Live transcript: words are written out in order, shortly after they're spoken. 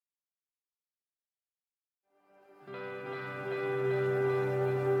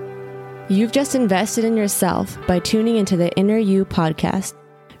You've just invested in yourself by tuning into the Inner You podcast,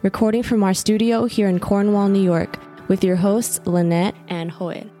 recording from our studio here in Cornwall, New York, with your hosts, Lynette and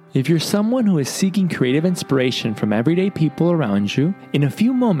Joel. If you're someone who is seeking creative inspiration from everyday people around you, in a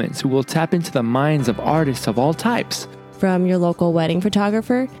few moments we will tap into the minds of artists of all types. From your local wedding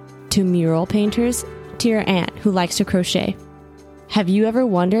photographer, to mural painters, to your aunt who likes to crochet. Have you ever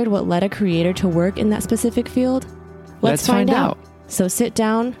wondered what led a creator to work in that specific field? Let's find out. So sit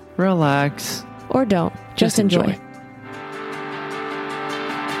down, relax, or don't. Just enjoy.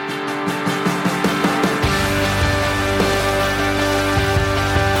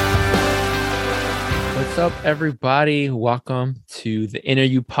 What's up, everybody? Welcome to the Inner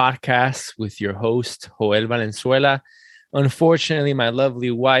You podcast with your host, Joel Valenzuela. Unfortunately, my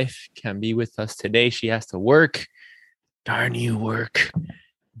lovely wife can't be with us today. She has to work. Darn you, work.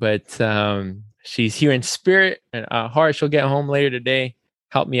 But she's here in spirit and heart. She'll get home later today.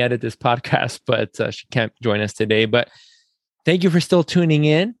 Help me edit this podcast, but she can't join us today. But thank you for still tuning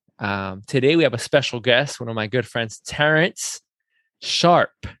in. Today we have a special guest, one of my good friends, Terrence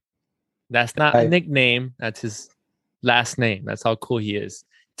Sharp. That's not a nickname. That's his last name. That's how cool he is.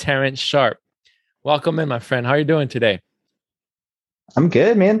 Terrence Sharp. Welcome in, my friend. How are you doing today? I'm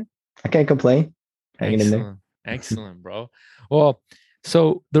good, man. I can't complain. Hanging in there. Excellent, bro. Well,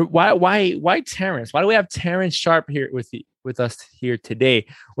 so why Terrence? Why do we have Terrence Sharp here with us here today?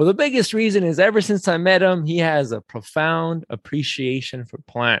 Well, the biggest reason is ever since I met him, he has a profound appreciation for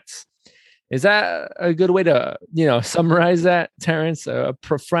plants. Is that a good way to, summarize that, Terrence? A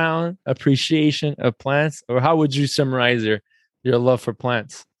profound appreciation of plants? Or how would you summarize your love for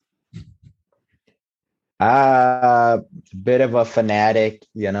plants? Bit of a fanatic,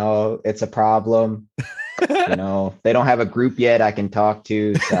 it's a problem. They don't have a group yet I can talk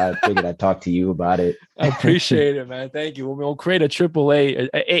to, so I figured I'd talk to you about it. I appreciate it, man. Thank you. We'll create a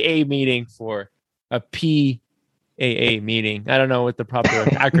AA meeting for a PAA meeting. I don't know what the proper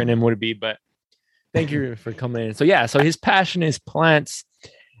acronym would be, but thank you for coming in. So his passion is plants,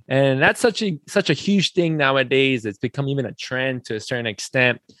 and that's such a huge thing nowadays. It's become even a trend to a certain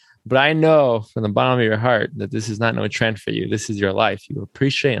extent. But I know from the bottom of your heart that this is not no trend for you. This is your life. You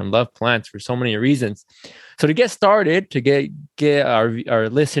appreciate and love plants for so many reasons. So to get started, to get our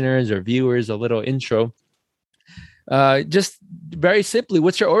listeners or viewers a little intro, just very simply,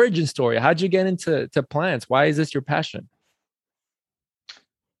 what's your origin story? How'd you get into plants? Why is this your passion?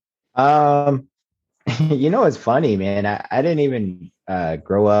 It's funny, man. I didn't even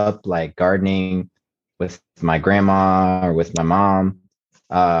grow up like gardening with my grandma or with my mom.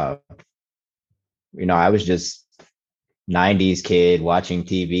 I was just 90s kid watching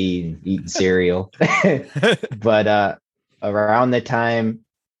TV and eating cereal. But around the time,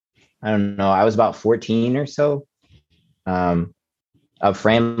 I don't know, I was about 14 or so. A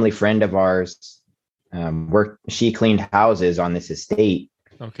family friend of ours she cleaned houses on this estate.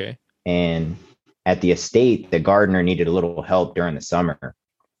 Okay. And at the estate, the gardener needed a little help during the summer.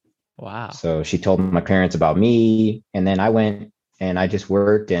 Wow. So she told my parents about me, and then I went and I just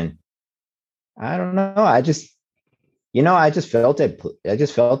worked, and I don't know. I just felt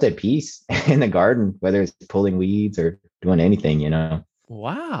at peace in the garden, whether it's pulling weeds or doing anything,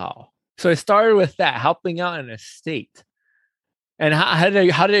 Wow. So it started with that, helping out an estate. And how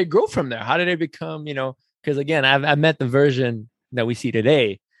did it grow from there? How did it become, because again, I've met the version that we see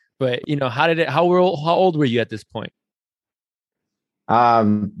today, but how old were you at this point?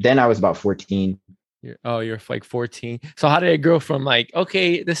 Then I was about 14. You're like 14. So how did it grow from like,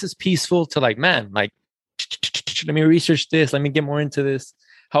 okay, this is peaceful to like, man, like, let me research this. Let me get more into this.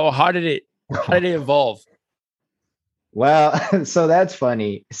 How did it evolve? Well, so that's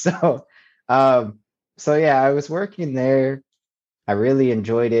funny. So yeah, I was working there. I really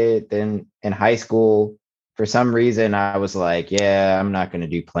enjoyed it. Then in high school, for some reason, I was like, yeah, I'm not going to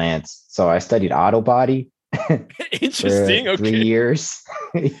do plants. So I studied auto body. Interesting. Okay. 3 years.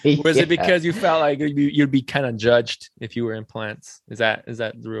 Was it because you felt like you'd be kind of judged if you were in plants? Is that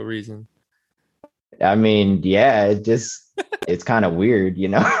the real reason? I mean, yeah, it's kind of weird,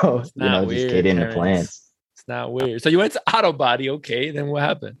 It's not weird, just get into plants. It's not weird. So you went to auto body. Okay. Then what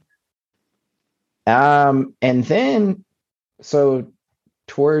happened? And then, so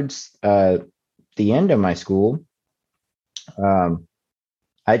towards the end of my school,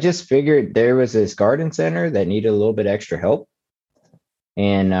 I just figured there was this garden center that needed a little bit extra help.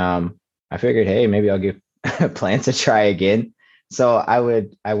 And I figured, hey, maybe I'll give plants a try again. So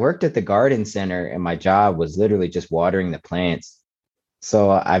I worked at the garden center, and my job was literally just watering the plants.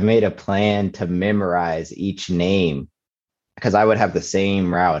 So I made a plan to memorize each name, because I would have the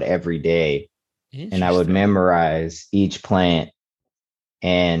same route every day. And I would memorize each plant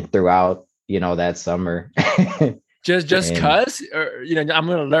and throughout, that summer. Just And cause, or I'm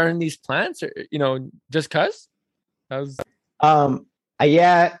gonna learn these plants, or just cause. That was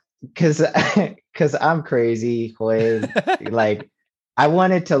yeah, because I'm crazy, Joel. Like, I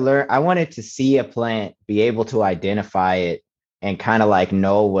wanted to learn. I wanted to see a plant, be able to identify it, and kind of like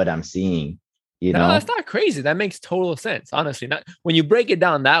know what I'm seeing. You No, that's know. not crazy. That makes total sense. Honestly, not when you break it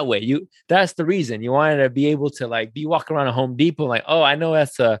down that way. That's the reason you wanted to be able to like be walking around a Home Depot, like, oh, I know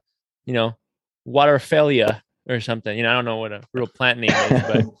that's a, you know, waterphalia or something. I don't know what a real plant name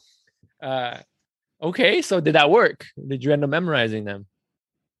is, but okay. So did that work? Did you end up memorizing them?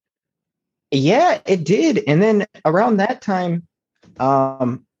 Yeah, it did. And then around that time,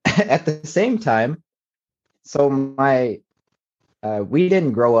 at the same time, so we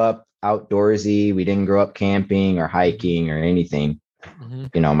didn't grow up outdoorsy. We didn't grow up camping or hiking or anything.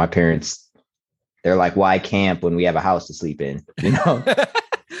 Mm-hmm. My parents, they're like, why camp when we have a house to sleep in?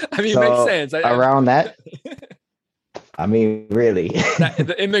 I mean, So it makes sense. Around that, I mean, really.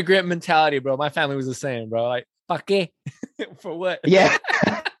 The immigrant mentality, bro. My family was the same, bro. Like, ¿pa qué? For what? Yeah.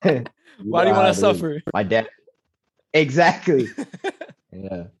 Why do you want to suffer? My dad. Exactly.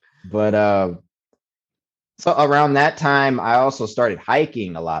 Yeah. But so around that time, I also started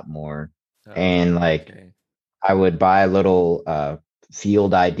hiking a lot more. And like, okay. I would buy little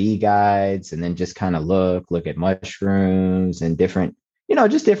field ID guides and then just kind of look at mushrooms and different,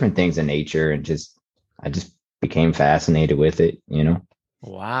 just different things in nature. And I just became fascinated with it.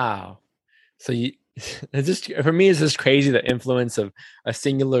 Wow. So it's just, for me, it's just crazy, the influence of a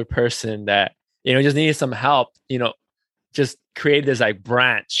singular person that, just needed some help, just create this like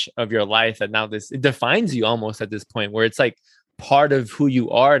branch of your life that now it defines you almost at this point, where it's like part of who you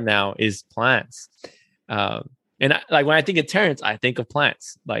are now is plants. And like when I think of Terrence, I think of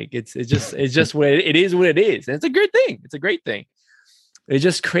plants. Like it's just what it is, what it is. And it's a good thing. It's a great thing. It's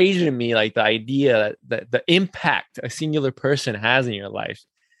just crazy to me, like the idea that the impact a singular person has in your life,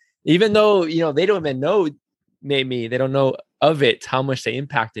 even though, they don't even know, maybe they don't know of it, how much they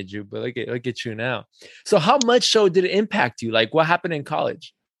impacted you, but look at you now. So how much so did it impact you? Like what happened in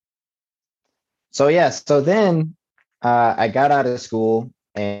college? So, yeah. So then I got out of school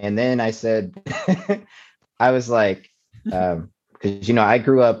and then I said, I was like, because, I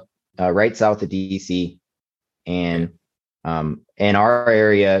grew up right south of DC, and in our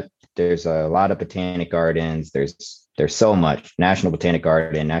area, there's a lot of botanic gardens. There's so much National Botanic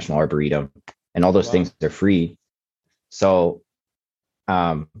Garden, National Arboretum, and all those things are free. So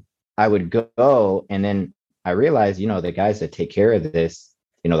I would go, and then I realized, the guys that take care of this,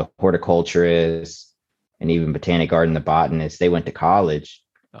 the horticulturists and even botanic garden, the botanists, they went to college.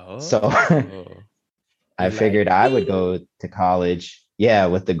 Oh. So I figured I would go to college,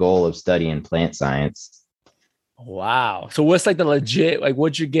 with the goal of studying plant science. Wow. So what's like the legit, like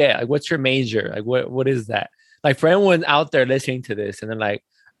what'd you get? Like what's your major? Like what is that? Like for anyone out there listening to this and they're like,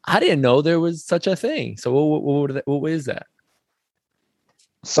 I didn't know there was such a thing. So what is that?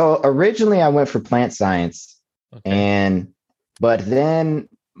 So originally I went for plant science, but then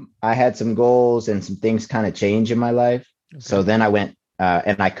I had some goals and some things kind of change in my life. Okay. So then I went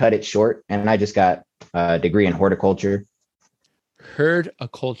and I cut it short, and I just got a degree in horticulture.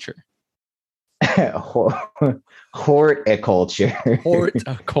 Horticulture. Horticulture.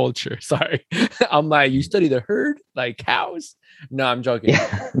 Horticulture. Sorry. I'm like, you study the herd, like cows? No, I'm joking.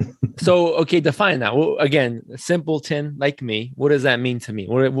 Yeah. So, okay, define that. Well, again, simpleton like me, what does that mean to me?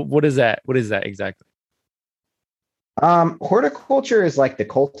 What is that? What is that exactly? Horticulture is like the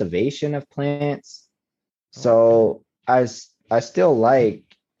cultivation of plants. So I still like,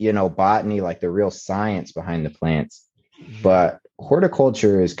 botany, like the real science behind the plants. But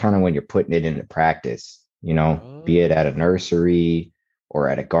horticulture is kind of when you're putting it into practice, be it at a nursery or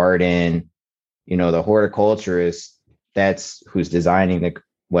at a garden. The horticulturist, that's who's designing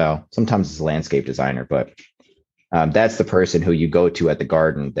sometimes it's a landscape designer, but that's the person who you go to at the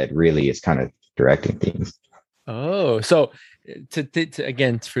garden that really is kind of directing things. Oh, so to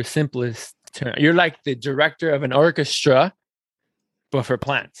again, for simplest term, you're like the director of an orchestra, but for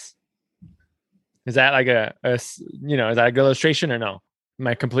plants. Is that like is that a good illustration or no? Am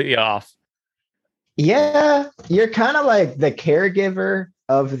I completely off? Yeah, you're kind of like the caregiver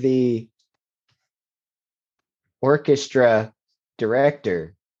of the orchestra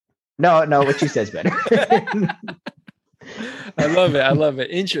director. No, what you said is better. I love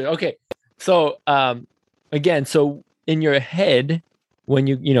it. Interesting. Okay. So, again, so in your head, when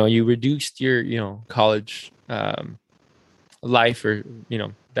you reduced your, college, life, or,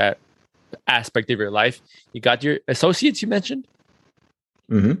 that aspect of your life, you got your associates, you mentioned.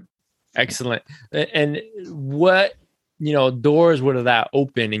 Mm-hmm. Excellent. And what doors would that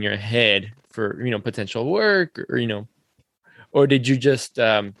open in your head for, potential work or did you just,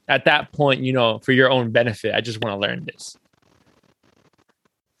 at that point, for your own benefit, I just want to learn this?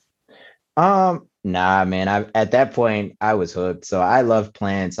 Nah, man. At that point I was hooked. So I love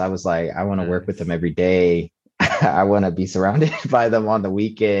plants. I was like, I want to work with them every day. I want to be surrounded by them on the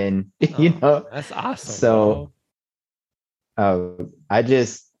weekend, That's awesome. So, I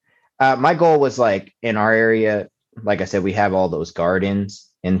just, my goal was like in our area, like I said, we have all those gardens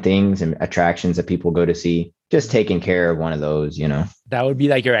and things and attractions that people go to see. Just taking care of one of those, That would be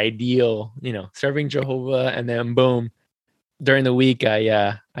like your ideal, serving Jehovah, and then boom, during the week,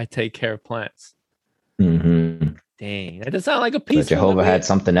 I take care of plants. Mm-hmm. Dang, that does sound like a peaceful. But Jehovah had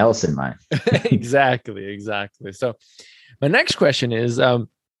something else in mind. Exactly. So, my next question is,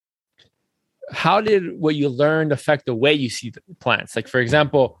 how did what you learned affect the way you see the plants? Like, for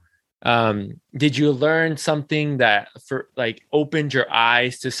example, did you learn something that opened your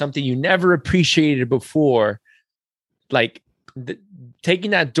eyes to something you never appreciated before? Like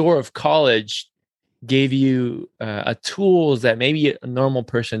taking that door of college gave you a tools that maybe a normal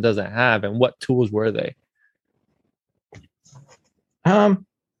person doesn't have. And what tools were they? I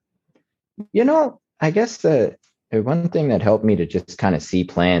guess the one thing that helped me to just kind of see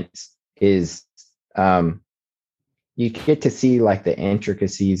plants is you get to see like the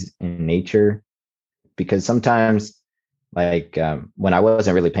intricacies in nature, because sometimes when I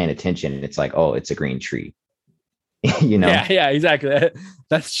wasn't really paying attention, it's like, oh, it's a green tree. Yeah, exactly.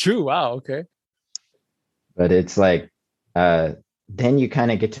 That's true. Wow. Okay. But it's like then you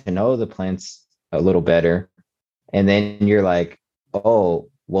kind of get to know the plants a little better, and then you're like, oh,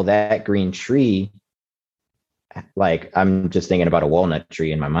 well, that green tree, like I'm just thinking about a walnut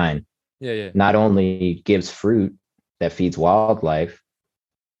tree in my mind. Yeah. Not only gives fruit that feeds wildlife,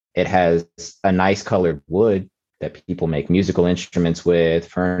 it has a nice colored wood that people make musical instruments with,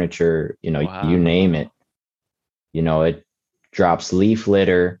 furniture, Wow. You name it. It drops leaf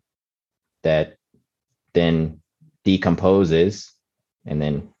litter that then decomposes, and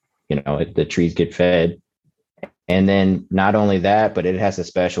then, the trees get fed. And then not only that, but it has a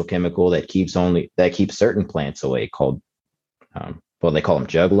special chemical that keeps certain plants away called, they call them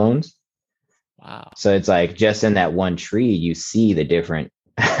juglones. Wow. So it's like just in that one tree, you see the different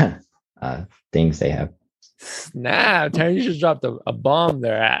things they have. Snap, Terry, you just dropped a bomb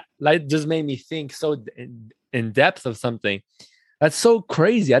there. Like, just made me think so in depth of something. That's so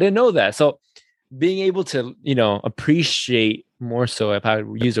crazy. I didn't know that. So being able to, appreciate more so, if I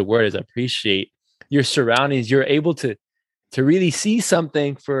would use a word as appreciate your surroundings, you're able to really see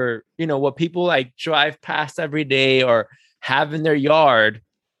something for, what people like drive past every day or have in their yard.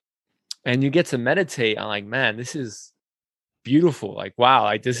 And you get to meditate on like, man, this is beautiful. Like, wow,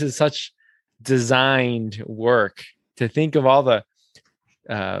 like this is such designed work to think of all the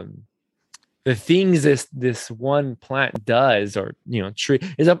things this one plant does, or, tree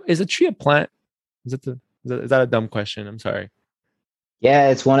is a tree a plant? Is that a dumb question? I'm sorry. Yeah,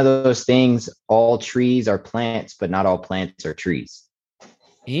 it's one of those things. All trees are plants, but not all plants are trees.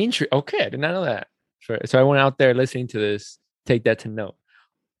 Okay, I did not know that. Sure. So I went out there listening to this. Take that to note.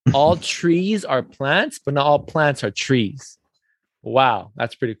 All trees are plants, but not all plants are trees. Wow,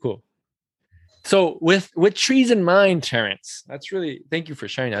 that's pretty cool. So with trees in mind, Terrence, thank you for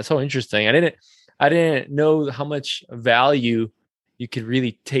sharing that. That's so interesting. I didn't know how much value you could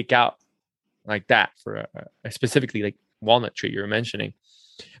really take out like that for specifically like walnut tree you were mentioning.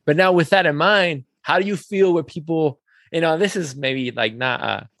 But now with that in mind, how do you feel with people, this is maybe like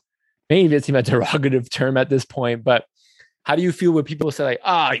not maybe it's a derogative term at this point, but how do you feel when people say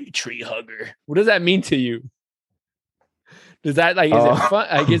like, you tree hugger? What does that mean to you? Does that is it fun?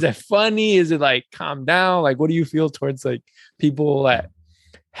 Like, is it funny? Is it like calm down? Like, what do you feel towards like people that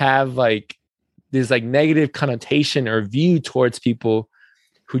have like this like negative connotation or view towards people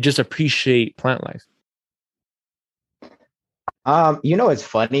who just appreciate plant life? What's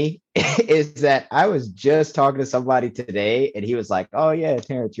funny is that I was just talking to somebody today, and he was like, "Oh yeah,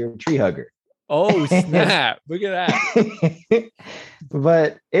 Terrence, you're a tree hugger." Oh snap! Look at that.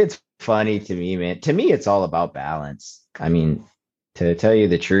 But it's funny to me, man. To me, it's all about balance. I mean, to tell you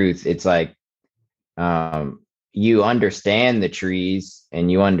the truth, it's like you understand the trees, and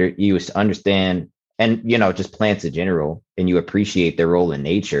you understand, and just plants in general, and you appreciate their role in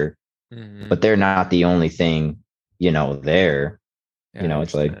nature, but they're not the only thing there. Yeah,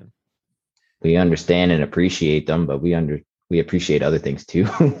 it's like we understand and appreciate them, but we appreciate other things too.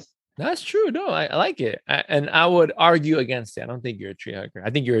 That's true. No, I like it. And I would argue against it. I don't think you're a tree hugger. I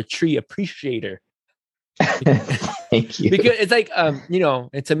think you're a tree appreciator. Thank you. Because it's like,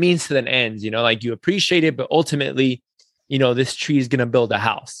 it's a means to an end, like you appreciate it, but ultimately this tree is going to build a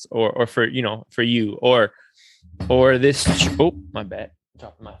house or for, for you or this, oh, my bad,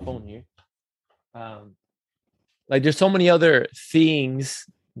 dropping my phone here. Like there's so many other things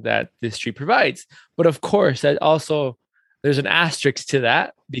that this tree provides. But of course, that also there's an asterisk to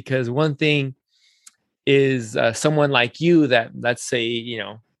that, because one thing is someone like you that, let's say,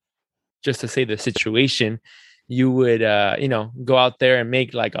 just to say the situation, you would, go out there and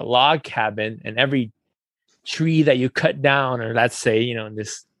make like a log cabin, and every tree that you cut down, or let's say, in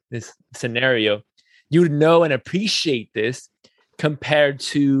this scenario, you would know and appreciate this compared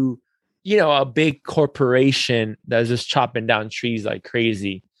to, a big corporation that's just chopping down trees like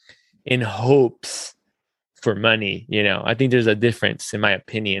crazy in hopes for money. I think there's a difference, in my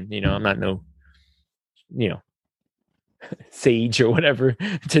opinion. I'm not no, sage or whatever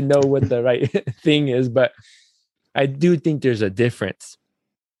to know what the right thing is, but I do think there's a difference.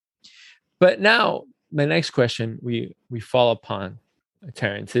 But now my next question we fall upon,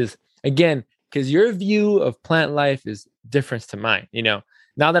 Terrence, is again, because your view of plant life is different to mine.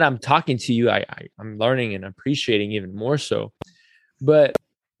 Now that I'm talking to you, I'm learning and appreciating even more so. But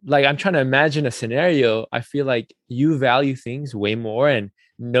like, I'm trying to imagine a scenario. I feel like you value things way more and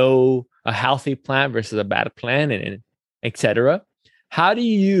know a healthy plant versus a bad plant, and etc. How do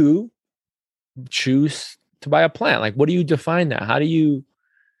you choose to buy a plant? Like, what do you define that? How do you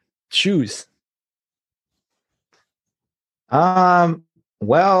choose?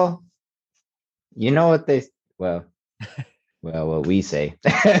 Well, you know what what we say.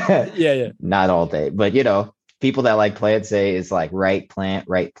 Yeah. Not all day, but people that like plants say is like right plant,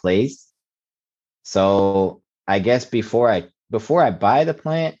 right place. So I guess before I buy the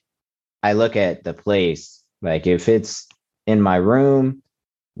plant, I look at the place. Like if it's in my room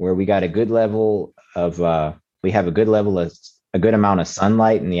where we got a good level of a good amount of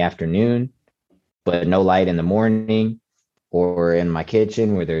sunlight in the afternoon, but no light in the morning, or in my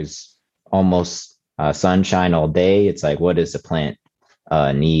kitchen where there's almost sunshine all day, it's like, what does the plant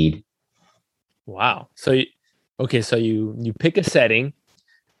need? Wow. So you pick a setting.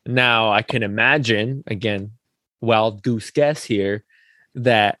 Now I can imagine, again, wild goose guess here,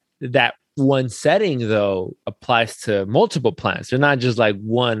 that one setting though applies to multiple plants. They're not just like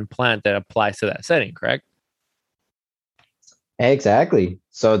one plant that applies to that setting, correct? Exactly.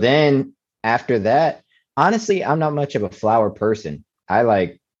 So then after that, honestly, I'm not much of a flower person. I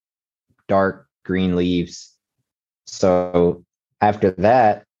like dark green leaves. So after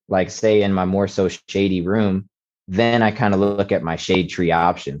that, like say in my more so shady room, then I kind of look at my shade tree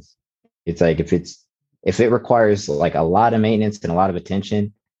options. It's like if it requires like a lot of maintenance and a lot of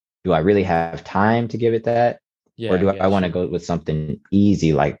attention, do I really have time to give it that? Yeah, or do I want to go with something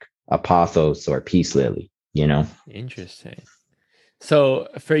easy like a pothos or peace lily, Interesting. So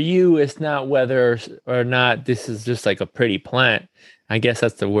for you, it's not whether or not this is just like a pretty plant. I guess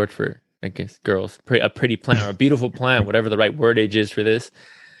that's the word for, I guess, girls, a pretty plant or a beautiful plant, whatever the right wordage is for this.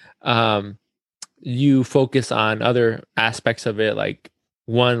 You focus on other aspects of it, like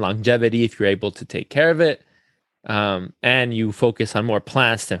one, longevity, if you're able to take care of it. And you focus on more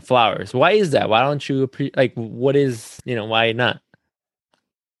plants than flowers. Why is that? Why don't you what is, why not?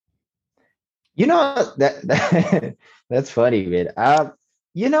 That's funny, man. I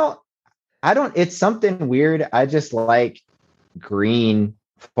don't, it's something weird. I just like green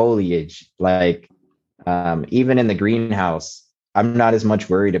foliage. Like, even in the greenhouse, I'm not as much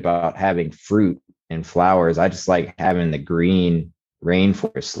worried about having fruit and flowers. I just like having the green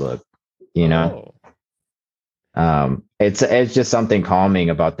rainforest look, It's just something calming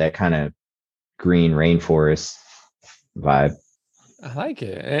about that kind of green rainforest vibe. I like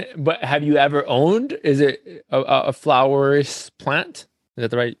it. But have you ever owned, is it a flowers plant? Is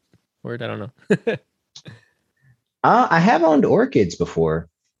that the right word? I don't know. I have owned orchids before.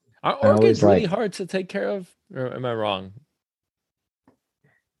 Are orchids really hard to take care of? Or am I wrong?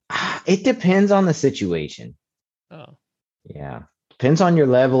 It depends on the situation. Oh. Yeah. Depends on your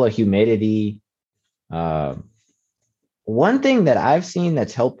level of humidity. One thing that I've seen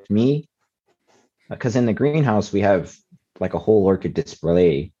that's helped me, because in the greenhouse, we have like a whole orchid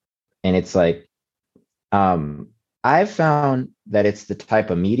display. And it's like, I've found that it's the type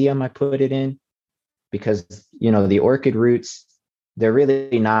of medium I put it in, because, the orchid roots, they're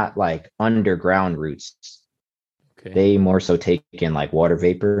really not like underground roots. Okay. They more so take in like water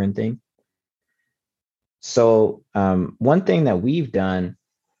vapor and things. So one thing that we've done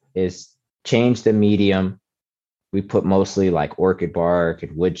is change the medium. We put mostly like orchid bark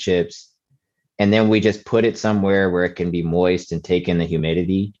and wood chips, and then we just put it somewhere where it can be moist and take in the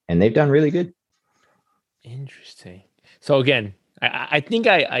humidity, and they've done really good. Interesting. So again, I think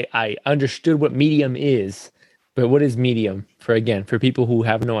I understood what medium is, But what is medium for people who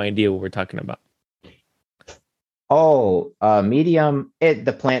have no idea what we're talking about? Oh, medium.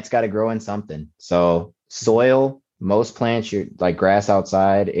 The plant's got to grow in something. So soil, most plants, you like grass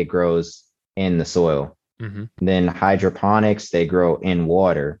outside, it grows in the soil. Mm-hmm. Then hydroponics, they grow in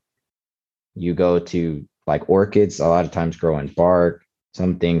water. You go to like orchids, a lot of times grow in bark.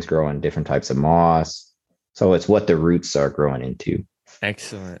 Some things grow in different types of moss. So it's what the roots are growing into.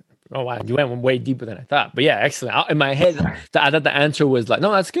 Excellent. Oh wow, you went way deeper than I thought. But yeah, excellent. In my head, I thought the answer was like,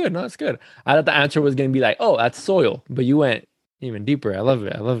 no, that's good. No, that's good. I thought the answer was going to be like, oh, that's soil. But you went even deeper. I love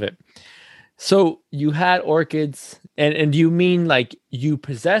it. I love it. So you had orchids, and do you mean like you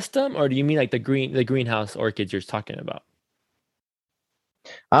possessed them, or do you mean like the greenhouse orchids you're talking about?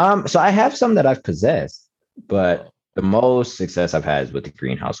 So I have some that I've possessed, but the most success I've had is with the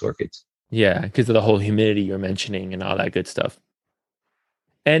greenhouse orchids. Yeah, because of the whole humidity you're mentioning and all that good stuff.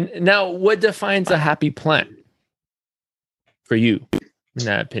 And now, what defines a happy plant for you, in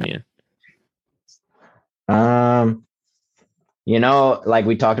that opinion? Like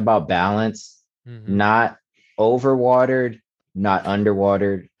we talked about balance, not overwatered, not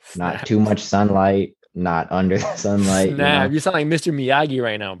underwatered, not too much sunlight, not under the sunlight. You sound like Mr. Miyagi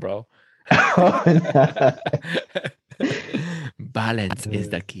right now, bro. Balance is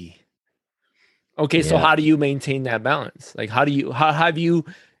the key. Okay, so how do you maintain that balance? Like,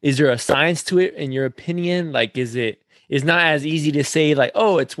 is there a science to it in your opinion? Like, it's not as easy to say like,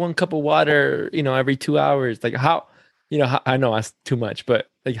 oh, it's 1 cup of water, every 2 hours. Like I know that's too much, but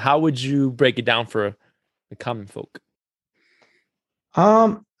like, how would you break it down for the common folk?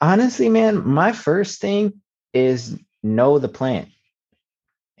 Honestly, man, my first thing is know the plant.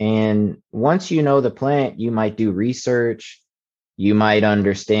 And once you know the plant, you might do research. You might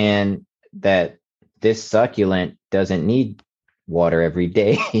understand that this succulent doesn't need water every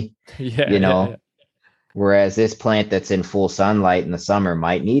day. Whereas this plant that's in full sunlight in the summer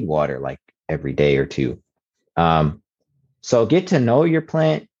might need water like every day or two. So get to know your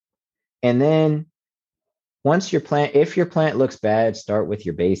plant. And then if your plant looks bad, start with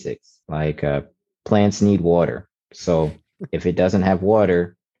your basics. Like plants need water. So if it doesn't have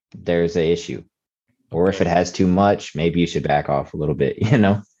water, there's an issue. Or if it has too much, maybe you should back off a little bit,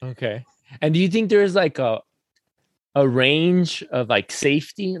 Okay. And do you think there's like a range of like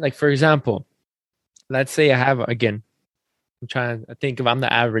safety? Like, for example, let's say I'm trying to think if I'm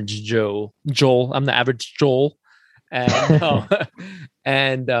the average Joel. I'm the average Joel.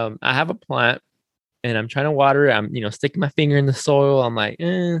 And, I have a plant and I'm trying to water it. I'm, sticking my finger in the soil. I'm like,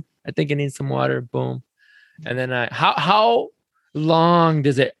 I think it needs some water. Boom. And then how long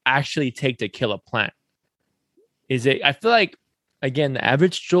does it actually take to kill a plant? I feel like, again, the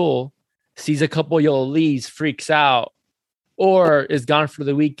average Joel sees a couple yellow leaves, freaks out, or is gone for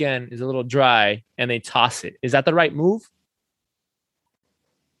the weekend, is a little dry, and they toss it. Is that the right move?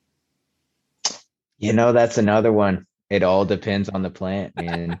 That's another one. It all depends on the plant,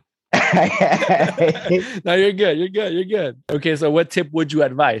 man. No, you're good. You're good. You're good. Okay, so what tip would you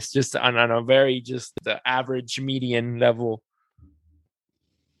advise? Just on a very just the average median level.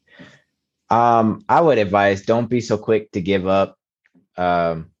 I would advise don't be so quick to give up.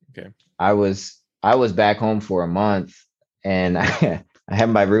 Okay. I was back home for a month, and I had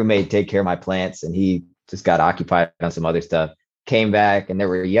my roommate take care of my plants, and he just got occupied on some other stuff. Came back, and there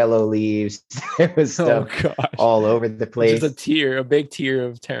were yellow leaves. There was stuff all over the place. Just a big tear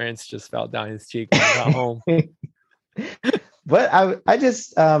of Terrence just fell down his cheek when he got home. But I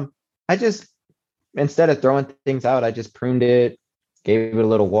just instead of throwing things out, I just pruned it, gave it a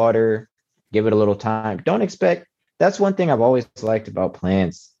little water, give it a little time. That's one thing I've always liked about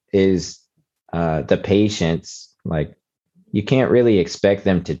plants is the patience. Like you can't really expect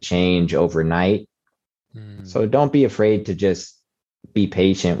them to change overnight. So don't be afraid to just be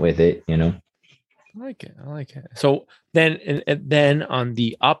patient with it, I like it. So then on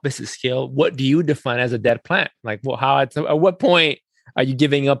the opposite scale, what do you define as a dead plant? Like at what point are you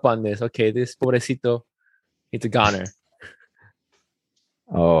giving up on this? Okay, this pobrecito, it's a goner.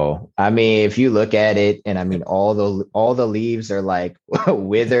 Oh, I mean, if you look at it and I mean, all the leaves are like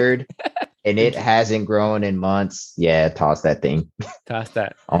withered and it hasn't grown in months. Yeah. Toss that thing. Toss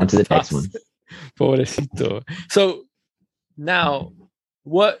that. On to the next one. Pobrecito. So now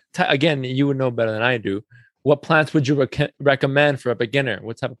again, you would know better than I do. What plants would you recommend for a beginner?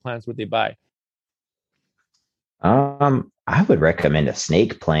 What type of plants would they buy? I would recommend a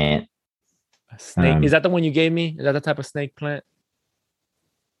snake plant. A snake? Is that the one you gave me? Is that the type of snake plant?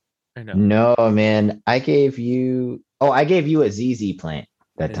 I know. No, man. I gave you a ZZ plant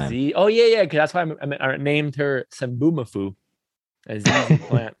that time. Oh yeah, because that's why I named her Sambumafu, a ZZ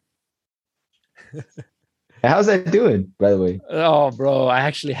plant. How's that doing, by the way? Oh, bro, I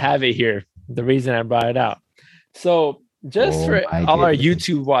actually have it here. The reason I brought it out. So, just for all our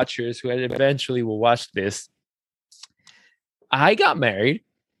YouTube watchers who eventually will watch this, I got married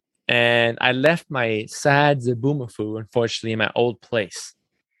and I left my sad Zoboomafoo, unfortunately, in my old place.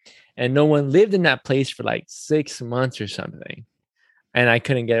 And no one lived in that place for like 6 months or something. And I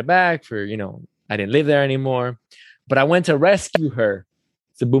couldn't get it back for, I didn't live there anymore. But I went to rescue her,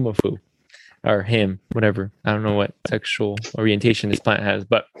 Zoboomafoo, or him, whatever. I don't know what sexual orientation this plant has,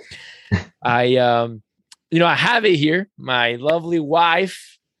 but I have it here. My lovely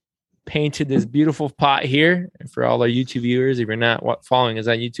wife painted this beautiful pot here. And for all our YouTube viewers, if you're not following us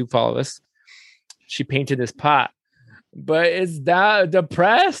on YouTube, follow us. She painted this pot, but it's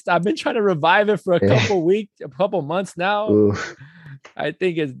depressed. I've been trying to revive it for a couple months now. Oof. I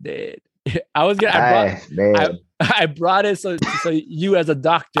think it's dead. I brought it so you as a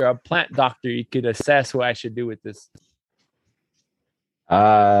doctor, a plant doctor, you could assess what I should do with this.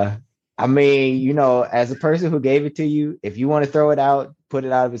 I mean, as a person who gave it to you, if you want to throw it out, put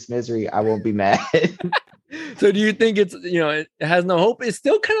it out of its misery, I won't be mad. So do you think it's, it has no hope? It's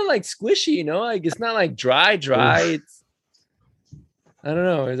still kind of like squishy, like it's not like dry. It's, I don't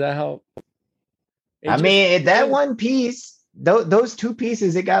know. Is that how? That one piece, those two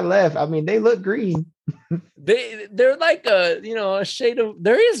pieces it got left, they look green. They're like a shade of,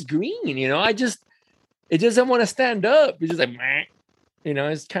 there is green, it doesn't want to stand up. It's just like, meh.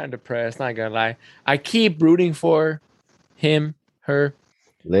 It's kind of depressed, not gonna lie. I keep rooting for him, her.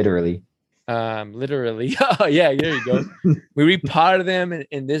 Literally. Oh yeah, there you go. We repotted them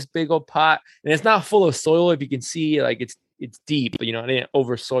in this big old pot, and it's not full of soil. If you can see, like it's deep, but I didn't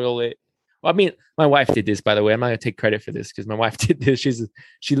over soil it. Well, my wife did this, by the way. I'm not gonna take credit for this because my wife did this. She has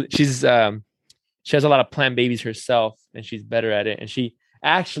a lot of plant babies herself, and she's better at it. And she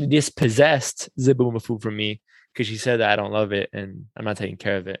actually dispossessed Zoboomafoo from me because she said that I don't love it and I'm not taking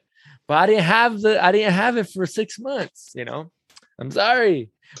care of it. But I didn't have it for 6 months. I'm sorry,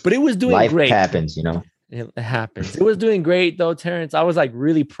 but it was doing great. Life happens, It happens. It was doing great though, Terrence. I was like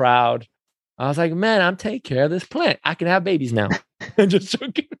really proud. I was like, man, I'm taking care of this plant. I can have babies now. I'm just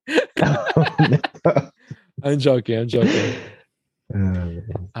joking. I'm joking.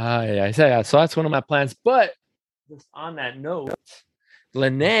 I say so. That's one of my plans. But just on that note,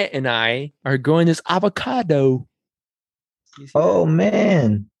 Lynette and I are growing this avocado. Oh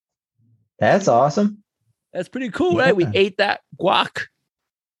man, that's awesome. That's pretty cool, right? We ate that guac,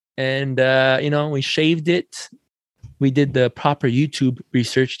 and we shaved it. We did the proper YouTube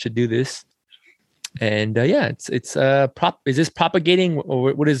research to do this, and it's is this propagating,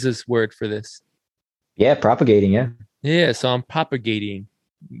 or what is this word for this? Yeah, propagating. Yeah, so I'm propagating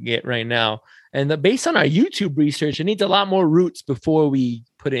it right now. And based on our YouTube research, it needs a lot more roots before we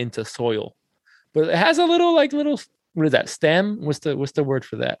put it into soil. But it has a little, what is that, stem? What's the word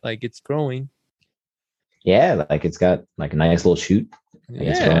for that? Like it's growing. Yeah, like it's got like a nice little shoot.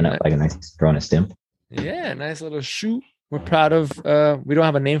 It's growing up like growing a stem. Yeah, nice little shoot. We're proud of, we don't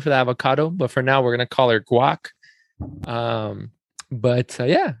have a name for the avocado, but for now we're going to call her guac.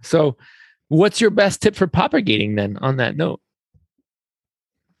 So what's your best tip for propagating then on that note?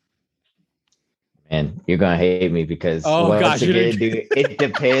 Man, you're going to hate me because it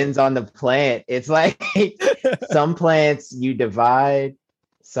depends on the plant. It's like some plants you divide,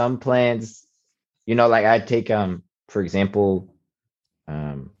 some plants, like I take, for example,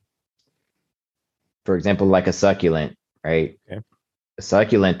 like a succulent, right? Okay. A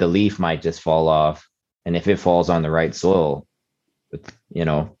succulent, the leaf might just fall off. And if it falls on the right soil with,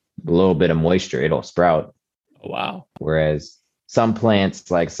 a little bit of moisture, it'll sprout. Oh, wow. Whereas some plants,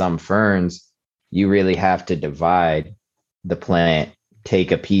 like some ferns, you really have to divide the plant, take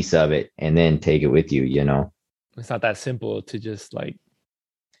a piece of it, and then take it with you, It's not that simple to just like,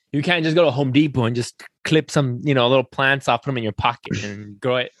 you can't just go to Home Depot and just clip some, little plants off, put them in your pocket and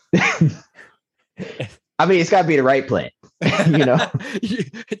grow it. It's got to be the right plant,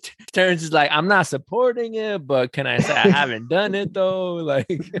 Terrence is like, I'm not supporting it, but can I say I haven't done it though? Like,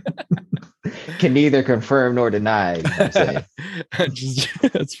 can neither confirm nor deny. I'm saying.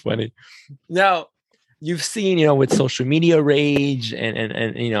 That's funny. Now, you've seen, with social media rage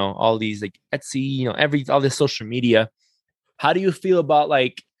and all these like Etsy, all this social media. How do you feel about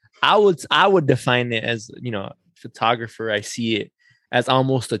like? I would define it as photographer. I see it as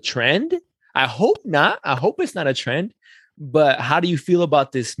almost a trend. I hope not. I hope it's not a trend. But how do you feel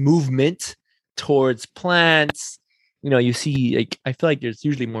about this movement towards plants? You see, like, I feel like there's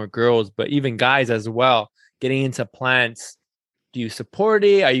usually more girls, but even guys as well, getting into plants. Do you support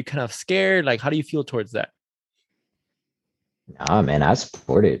it? Are you kind of scared? Like, how do you feel towards that? Nah, man, I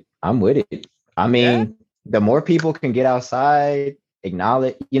support it. I'm with it. the more people can get outside,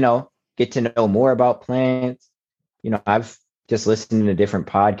 acknowledge, get to know more about plants. I've just listened to different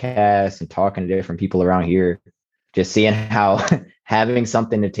podcasts and talking to different people around here, just seeing how having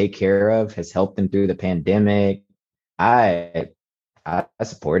something to take care of has helped them through the pandemic. I I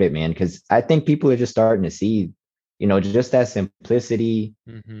support it, man, because I think people are just starting to see, just that simplicity,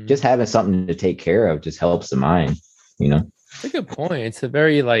 just having something to take care of just helps the mind. It's a good point. It's a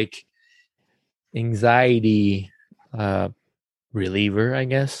very like anxiety reliever, I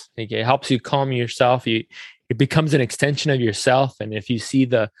guess. Like, it helps you calm yourself. It becomes an extension of yourself. And if you see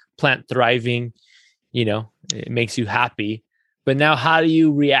the plant thriving, it makes you happy. But now how do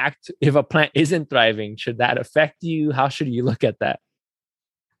you react if a plant isn't thriving? Should that affect you? How should you look at that?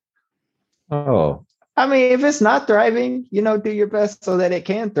 Oh, I mean, if it's not thriving, do your best so that it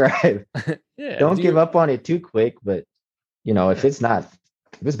can thrive. Yeah, Don't give up on it too quick. But, if it's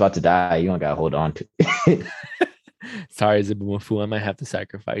about to die, you don't got to hold on to it. Sorry, Zibumafu, I might have to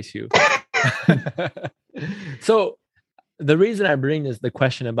sacrifice you. So the reason I bring the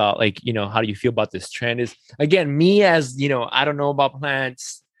question about how do you feel about this trend is, again, me as, I don't know about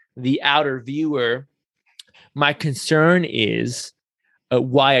plants, the outer viewer, my concern is,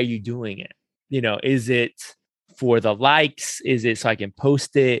 why are you doing it? Is it for the likes? Is it so I can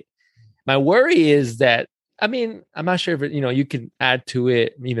post it? My worry is that, I'm not sure if you can add to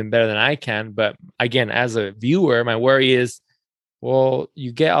it even better than I can. But again, as a viewer, my worry is, well,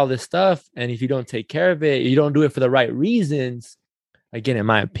 you get all this stuff, and if you don't take care of it, you don't do it for the right reasons. Again, in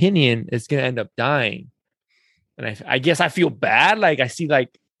my opinion, it's going to end up dying. And I guess I feel bad. Like, I see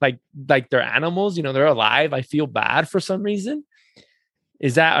like they're animals, they're alive. I feel bad for some reason.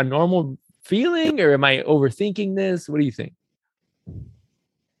 Is that a normal feeling, or am I overthinking this? What do you think?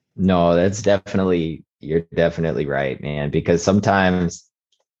 No, you're definitely right, man. Because sometimes,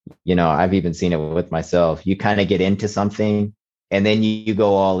 I've even seen it with myself. You kind of get into something and then you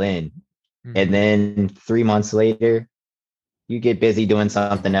go all in. Mm-hmm. And then 3 months later, you get busy doing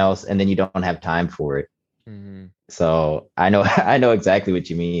something else and then you don't have time for it. Mm-hmm. So I know exactly what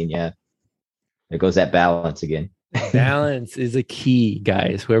you mean. Yeah. There goes that balance again. Balance is a key,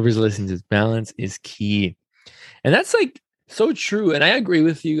 guys. Whoever's listening to this, balance is key. And that's like so true. And I agree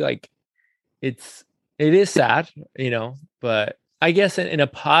with you. Like, it is sad, but I guess in a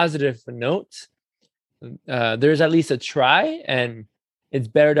positive note, there's at least a try, and it's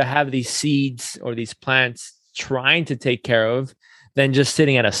better to have these seeds or these plants trying to take care of than just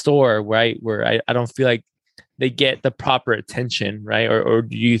sitting at a store, right? Where I don't feel like they get the proper attention, right? Or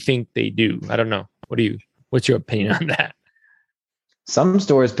do you think they do? I don't know. What's your opinion on that? Some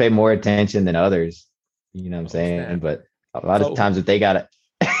stores pay more attention than others. You know what I'm saying? But a lot of times if they got it.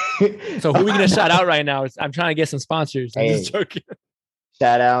 So who are we going to shout out right now? I'm trying to get some sponsors. I'm just joking.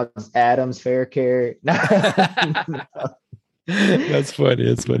 Shout out Adams Fair Care. That's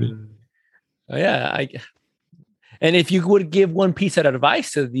funny. Oh, yeah. And if you would give one piece of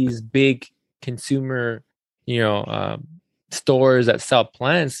advice to these big consumer, stores that sell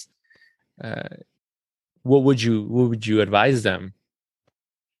plants, what would you advise them?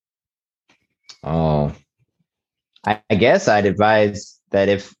 Oh, I guess I'd advise that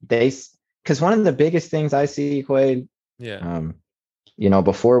because one of the biggest things I see, Quaid,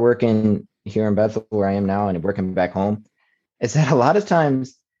 before working here in Bethel, where I am now, and working back home, is that a lot of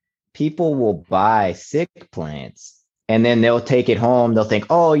times people will buy sick plants and then they'll take it home. They'll think,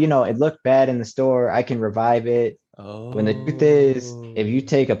 oh, it looked bad in the store, I can revive it. Oh. When the truth is, if you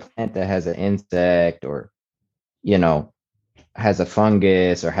take a plant that has an insect or, has a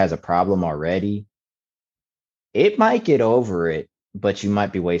fungus or has a problem already, it might get over it, but you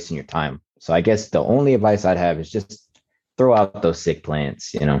might be wasting your time. So I guess the only advice I'd have is just throw out those sick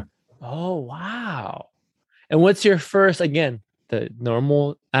plants, Oh, wow. And what's your first, again, the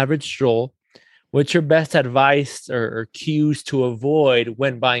normal average stroll, what's your best advice or cues to avoid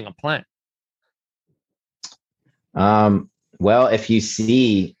when buying a plant? Well, if you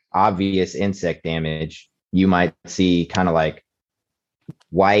see obvious insect damage, you might see kind of like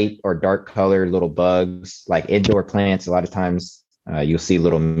white or dark colored little bugs. Like indoor plants, a lot of times you'll see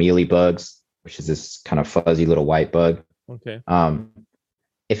little mealy bugs, which is this kind of fuzzy little white bug. Okay.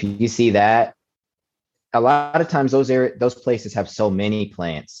 If you see that, a lot of times those places have so many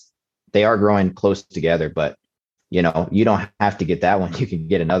plants, they are growing close together, but you don't have to get that one. You can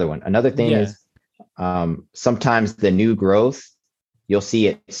get another one. Another thing is sometimes the new growth, you'll see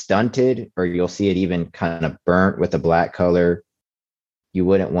it stunted, or you'll see it even kind of burnt with a black color. You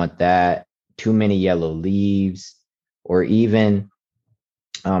wouldn't want that. Too many yellow leaves, or even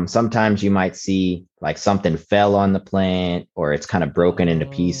sometimes you might see like something fell on the plant, or it's kind of broken into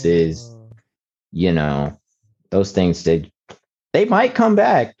pieces. you know, those things, they might come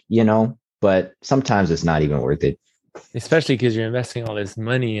back, but sometimes it's not even worth it. Especially because you're investing all this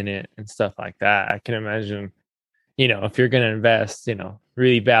money in it and stuff like that. I can imagine, if you're going to invest,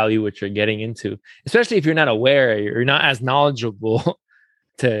 really value what you're getting into, especially if you're not aware, you're not as knowledgeable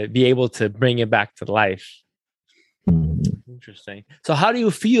to be able to bring it back to life. Interesting. So how do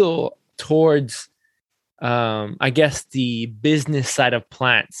you feel towards, I guess, the business side of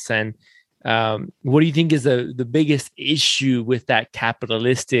plants? And what do you think is the biggest issue with that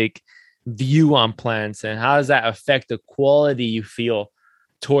capitalistic view on plants? And how does that affect the quality you feel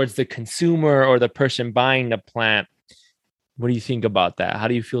towards the consumer or the person buying the plant? What do you think about that? How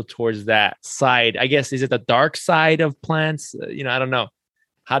do you feel towards that side? I guess, is it the dark side of plants? I don't know.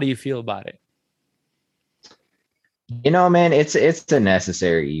 How do you feel about it? Man, it's a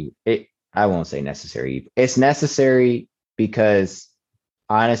necessary. I won't say necessary. It's necessary because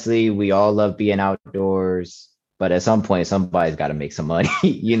honestly, we all love being outdoors, but at some point, somebody's got to make some money.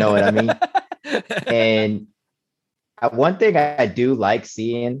 You know what I mean? And one thing I do like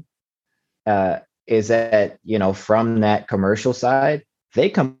seeing is that, from that commercial side, they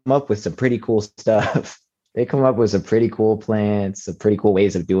come up with some pretty cool stuff. They come up with some pretty cool plants, some pretty cool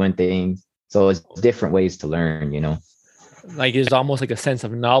ways of doing things. So it's different ways to learn, Like there's almost like a sense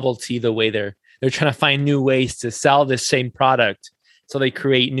of novelty, the way they're trying to find new ways to sell this same product. So they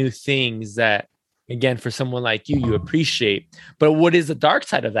create new things that, again, for someone like you appreciate. But what is the dark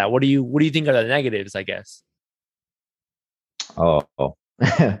side of that? What do you think are the negatives, I guess? Oh,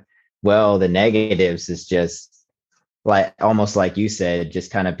 well, the negatives is just like, almost like you said,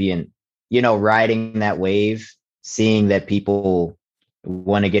 just kind of being, riding that wave, seeing that people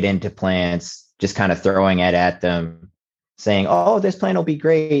want to get into plants, just kind of throwing it at them, saying, oh, this plant will be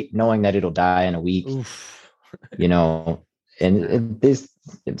great, knowing that it'll die in a week. And this,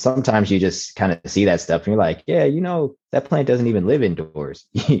 sometimes you just kind of see that stuff and you're like, yeah, that plant doesn't even live indoors.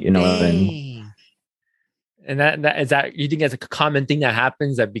 And that is that, you think that's a common thing that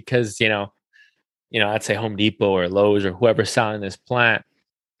happens, that because, I'd say Home Depot or Lowe's or whoever's selling this plant,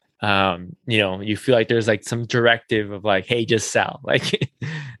 you feel like there's like some directive of like, hey, just sell, like,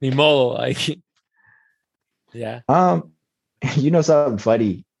 Nimolo, like, yeah. Something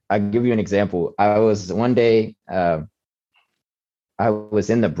funny. I'll give you an example. I was one day, I was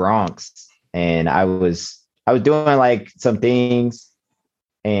in the Bronx and I was doing like some things,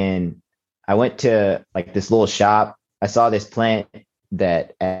 and I went to like this little shop. I saw this plant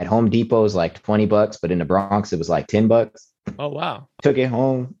that at Home Depot is like $20, but in the Bronx it was like $10. Oh, wow. Took it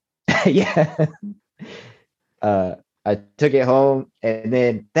home. Yeah. I took it home, and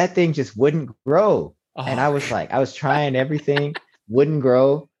then that thing just wouldn't grow. Oh. And I was trying everything, wouldn't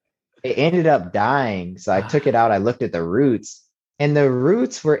grow. It ended up dying. So I took it out. I looked at the roots, and the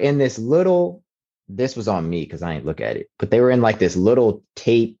roots were in this was on me because I didn't look at it, but they were in like this little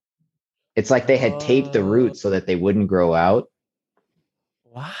tape. It's like they had taped the roots so that they wouldn't grow out.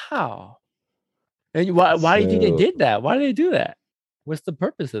 Wow. And why do you think they did that? Why did they do that? What's the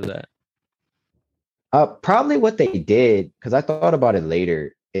purpose of that? Probably what they did, because I thought about it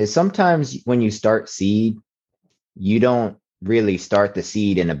later, is sometimes when you start seed, you don't really start the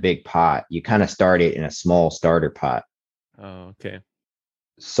seed in a big pot. You kind of start it in a small starter pot. Oh, okay.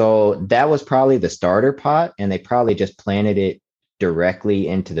 So that was probably the starter pot, and they probably just planted it directly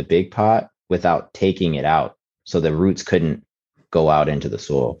into the big pot without taking it out, so the roots couldn't go out into the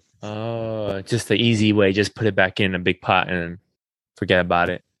soil. Oh, just the easy way. Just put it back in a big pot and forget about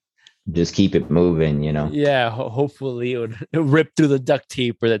it. Just keep it moving, Yeah, hopefully it would rip through the duct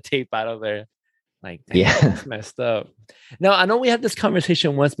tape or the tape out of there. Like, dang, yeah, it's messed up. Now, I know we had this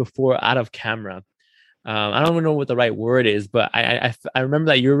conversation once before out of camera. I don't even know what the right word is, but I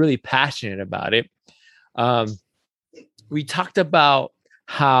remember that you're really passionate about it. We talked about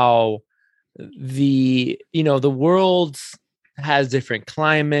how the world has different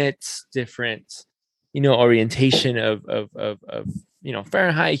climates, different, orientation of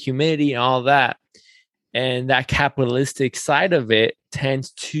Fahrenheit, humidity, and all that. And that capitalistic side of it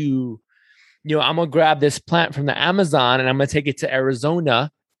tends to, I'm going to grab this plant from the Amazon and I'm going to take it to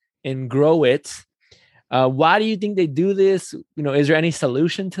Arizona and grow it. Why do you think they do this? Is there any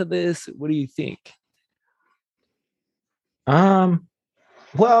solution to this? What do you think?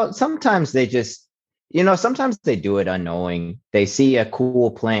 Well, sometimes they just, sometimes they do it unknowing. They see a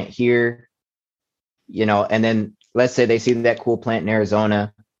cool plant here, and then let's say they see that cool plant in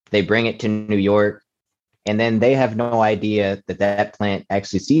Arizona, they bring it to New York, and then they have no idea that plant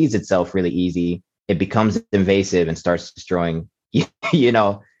actually sees itself really easy. It becomes invasive and starts destroying,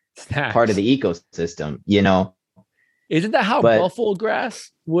 part of the ecosystem, Isn't that how But buffalo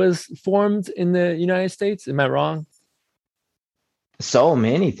grass was formed in the United States? Am I wrong? so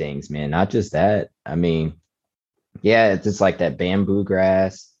many things, man, not just that. I mean, yeah, it's just like that bamboo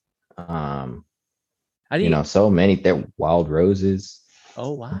grass. Um, I didn't. so many, they're wild roses.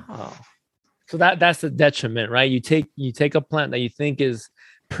 Oh wow. So that's the detriment, right? You take a plant that you think is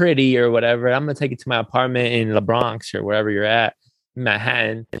pretty or whatever. I'm gonna take it to my apartment in the Bronx or wherever you're at,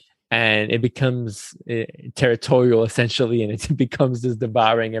 Manhattan, and it becomes territorial essentially, and it becomes just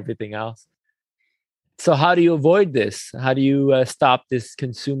devouring everything else. So how do you avoid this? How do you stop this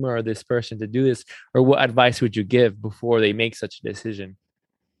consumer or this person to do this? Or what advice would you give before they make such a decision?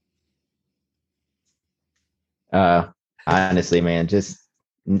 Honestly, man, just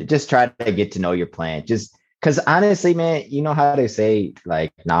try to get to know your plant. Just because honestly, man, you know how they say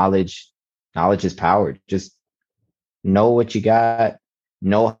like knowledge is power. Just know what you got,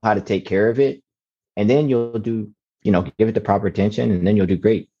 know how to take care of it, and then you'll do, give it the proper attention, and then you'll do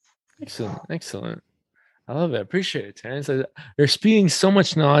great. Excellent. Excellent. I love it. Appreciate it, Terrence. You're spewing so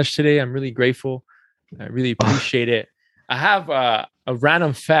much knowledge today. I'm really grateful. I really appreciate it. I have a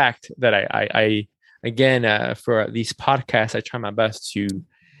random fact that I again, for these podcasts, I try my best to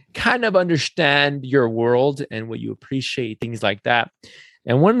kind of understand your world and what you appreciate, things like that.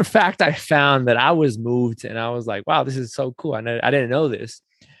 And one fact I found that I was moved and I was like, wow, this is so cool. I didn't know this,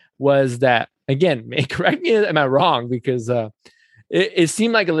 was that, again, correct me, am I wrong? Because it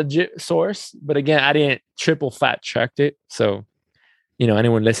seemed like a legit source, but again, I didn't triple fact checked it. So,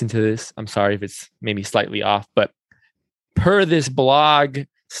 anyone listen to this, I'm sorry if it's maybe slightly off, but per this blog /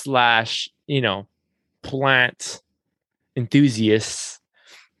 plant enthusiasts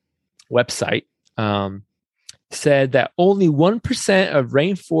website, said that only 1% of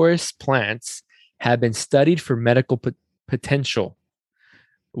rainforest plants have been studied for medical potential.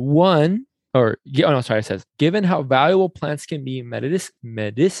 It says, given how valuable plants can be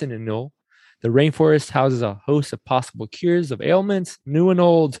medicinal, the rainforest houses a host of possible cures of ailments, new and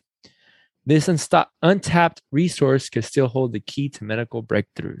old. This untapped resource could still hold the key to medical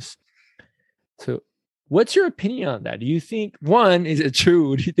breakthroughs. So what's your opinion on that? Do you think, one, is it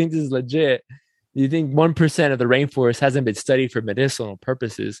true? Do you think this is legit? Do you think 1% of the rainforest hasn't been studied for medicinal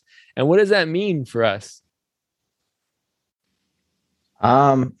purposes? And what does that mean for us?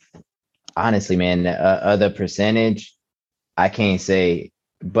 Honestly, man, the percentage, I can't say,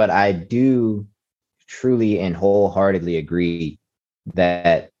 but I do truly and wholeheartedly agree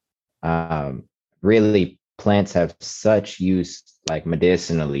that really plants have such use like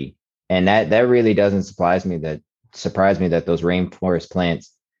medicinally, and that really doesn't surprise me that those rainforest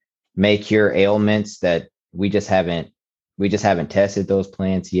plants may cure ailments that we just haven't tested those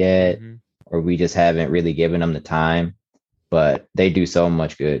plants yet, or we just haven't really given them the time, but they do so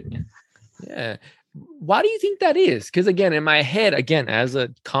much good. Yeah. Why do you think that is? Because again, in my head, as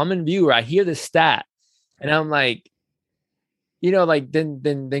a common viewer, I hear this stat and I'm like,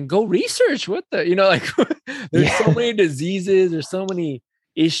 then go research what there's so many diseases, there's so many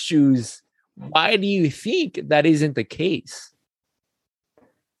issues. Why do you think that isn't the case?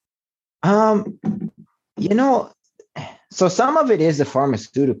 So some of it is the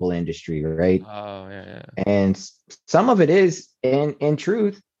pharmaceutical industry, right? Oh, yeah. And some of it is, in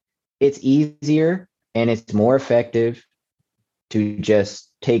truth, it's easier and it's more effective to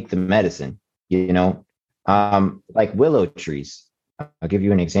just take the medicine, like willow trees. I'll give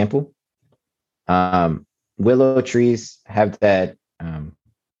you an example. Willow trees have that. I'm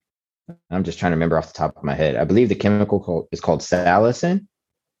just trying to remember off the top of my head. I believe the chemical is called salicin.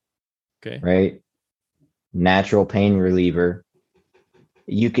 Okay. Right. Natural pain reliever.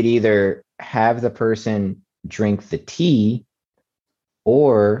 You could either have the person drink the tea,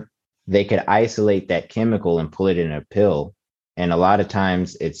 or they could isolate that chemical and put it in a pill. And a lot of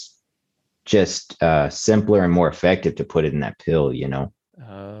times it's just simpler and more effective to put it in that pill,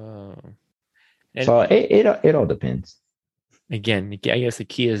 Oh. So it all depends. Again, I guess the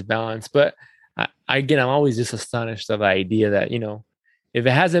key is balance. But I'm always just astonished of the idea that, if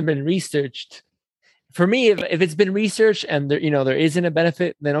it hasn't been researched, for me, if it's been researched and there isn't a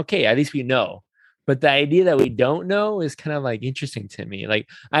benefit, then okay, at least we know. But the idea that we don't know is kind of like interesting to me. Like,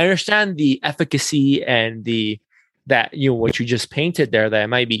 I understand the efficacy and what you just painted there, that it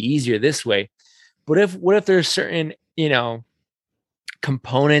might be easier this way. But what if there's certain,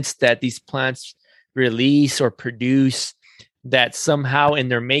 components that these plants release or produce that somehow in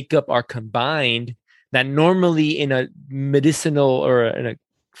their makeup are combined, that normally in a medicinal or in a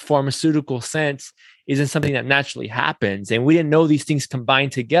pharmaceutical sense isn't something that naturally happens. And we didn't know these things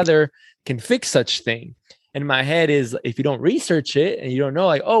combined together can fix such thing. And my head is, if you don't research it and you don't know,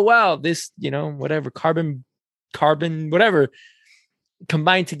 like, oh, wow, this, whatever carbon carbon, whatever,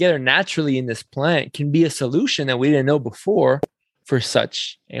 combined together naturally in this plant can be a solution that we didn't know before for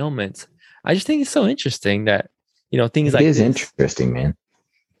such ailments. I just think it's so interesting that, things like this. It is interesting, man.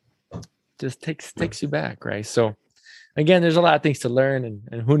 Just takes you back, right? So again, there's a lot of things to learn,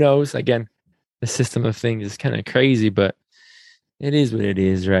 and who knows? Again, the system of things is kind of crazy, but it is what it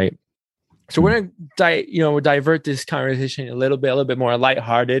is, right? So we're gonna divert this conversation a little bit more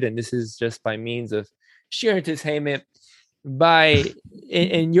lighthearted, and this is just by means of sheer entertainment.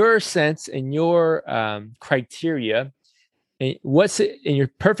 In your sense, in your criteria, what's it in your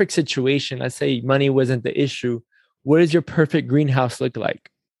perfect situation? Let's say money wasn't the issue. What does your perfect greenhouse look like?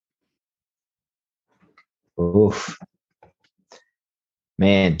 Oof,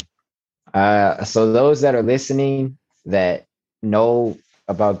 man. So those that are listening that know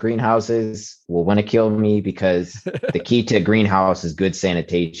about greenhouses will want to kill me, because the key to a greenhouse is good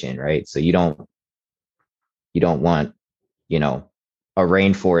sanitation, right? So you don't want, a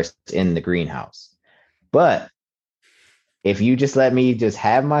rainforest in the greenhouse. But if you just let me just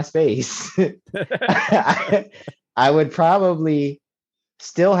have my space, I would probably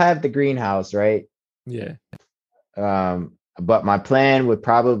still have the greenhouse, right? Yeah. But my plan would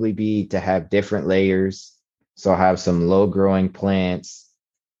probably be to have different layers. So I'll have some low growing plants,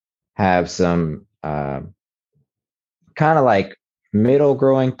 have some kind of like middle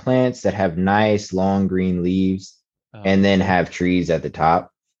growing plants that have nice long green leaves, and then have trees at the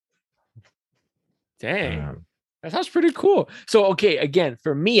top. Dang. That sounds pretty cool. So, okay, again,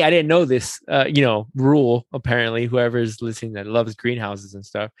 for me, I didn't know this, rule. Apparently, whoever's listening that loves greenhouses and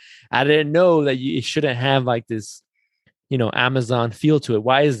stuff, I didn't know that you shouldn't have like this, Amazon feel to it.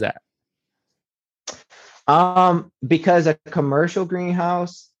 Why is that? Because a commercial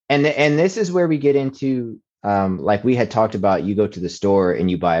greenhouse, and this is where we get into, like we had talked about, you go to the store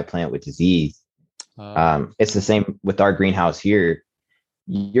and you buy a plant with disease. It's the same with our greenhouse here.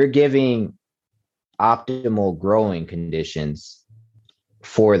 You're giving optimal growing conditions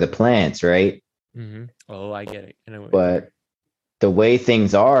for the plants, right? Mm-hmm. Oh, I get it. But the way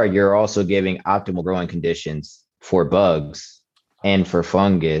things are, you're also giving optimal growing conditions for bugs and for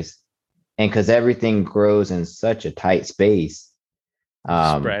fungus. And because everything grows in such a tight space,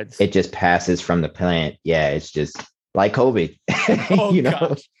 it just passes from the plant. Yeah, it's just like COVID. Oh,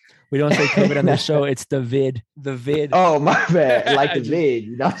 gosh. We don't say COVID on the show. It's the vid. Oh, my bad. Like the vid.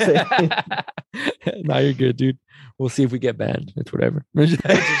 You know what I'm saying? No, you're good, dude. We'll see if we get banned. It's whatever.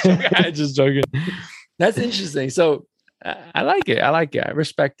 I'm just joking. That's interesting. So I like it. I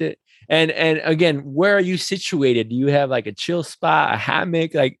respect it. And again, where are you situated? Do you have like a chill spot, a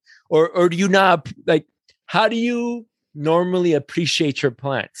hammock, like, or do you not like? How do you normally appreciate your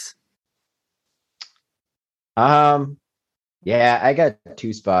plants? Yeah, I got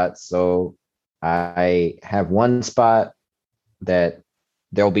two spots. So I have one spot that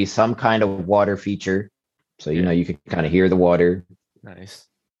there'll be some kind of water feature. So, you can kind of hear the water. Nice.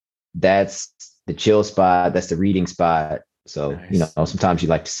 That's the chill spot. That's the reading spot. So, nice. Sometimes you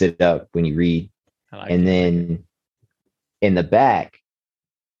like to sit up when you read. Then in the back,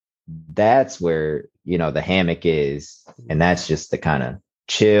 that's where, the hammock is. And that's just the kind of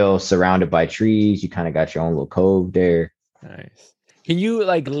chill, surrounded by trees. You kind of got your own little cove there. Nice. Can you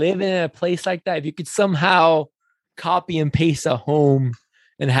like live in a place like that? If you could somehow copy and paste a home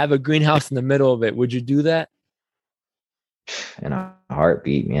and have a greenhouse in the middle of it, would you do that? In a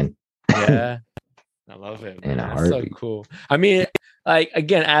heartbeat, man. Yeah. I love it. Man. In a That's heartbeat. So cool. I mean, like,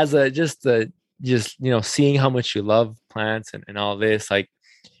 again, as seeing how much you love plants and all this, like,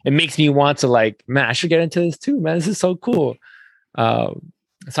 it makes me want to like, man, I should get into this too, man. This is so cool. So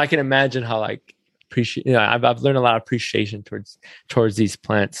I can imagine how like, I've learned a lot of appreciation towards these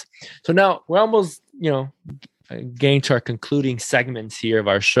plants. So now we're almost, getting to our concluding segments here of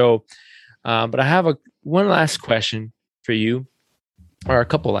our show. But I have one last question for you, or a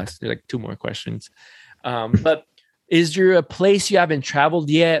couple like two more questions. But is there a place you haven't traveled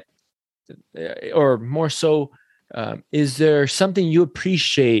yet, or more so, is there something you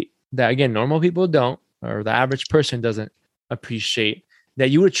appreciate that, again, normal people don't, or the average person doesn't appreciate, that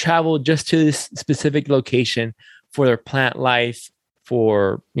you would travel just to this specific location for their plant life,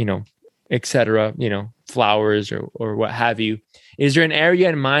 for, et cetera, flowers or what have you? Is there an area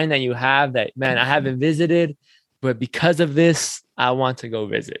in mind that you have that, man, I haven't visited, but because of this, I want to go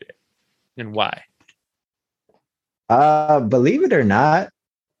visit it? And why? Believe it or not,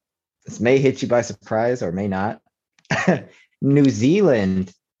 this may hit you by surprise or may not. New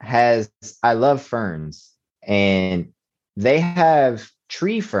Zealand I love ferns, and they have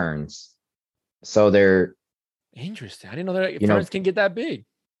tree ferns. So they're interesting. I didn't know that ferns can get that big.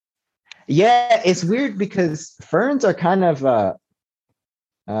 Yeah, it's weird because ferns are kind of I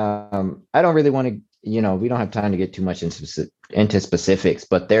don't really want to, we don't have time to get too much into specifics,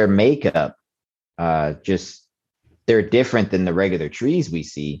 but their makeup just they're different than the regular trees we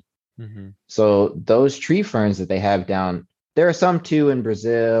see. Mm-hmm. So those tree ferns that they have down, there are some too in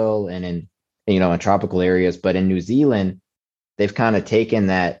Brazil and in tropical areas, but in New Zealand, they've kind of taken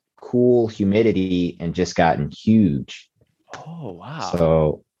that cool humidity and just gotten huge. Oh, wow.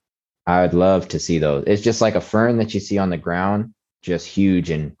 So I would love to see those. It's just like a fern that you see on the ground, just huge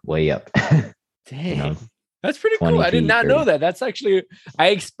and way up. Dang. That's pretty cool. 20 I did feet, not 30. know that. That's actually, I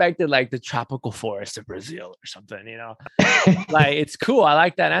expected like the tropical forest of Brazil or something, Like, it's cool. I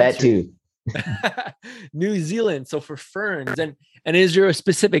like that answer. That too. New Zealand. So for ferns, and is there a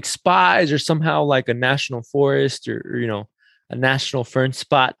specific spot? Is there somehow like a national forest or a national fern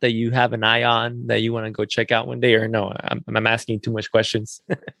spot that you have an eye on that you want to go check out one day? Or no, I'm asking too much questions.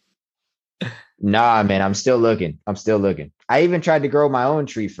 Nah, man, I'm still looking. I even tried to grow my own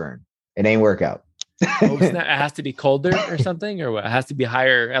tree fern. It ain't work out. It has to be colder or something, or what? It has to be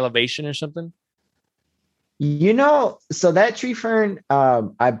higher elevation or something. So that tree fern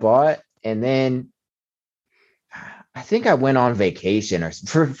I bought, and then I think I went on vacation or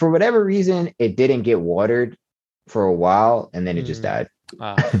for whatever reason, it didn't get watered for a while, and then it just died.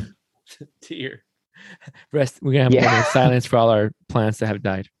 Dear. Rest. We're gonna have a moment of silence for all our plants that have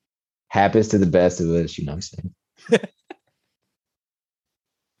died. Happens to the best of us, you know what I'm saying?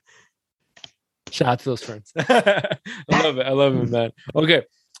 Shout out to those friends. I love it, man. Okay.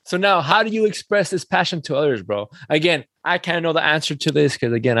 So now, how do you express this passion to others, bro? Again, I kind of know the answer to this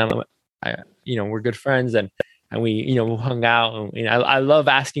because again, we're good friends and we, we hung out. And, I love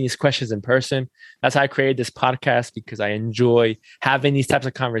asking these questions in person. That's how I created this podcast, because I enjoy having these types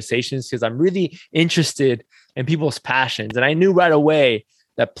of conversations because I'm really interested in people's passions. And I knew right away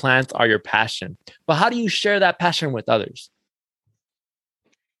that plants are your passion. But how do you share that passion with others?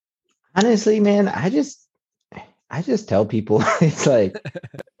 Honestly, man, I just tell people it's like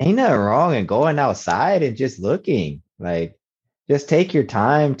ain't nothing wrong in going outside and just looking. Like, just take your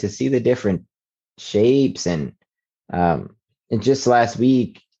time to see the different shapes. And just last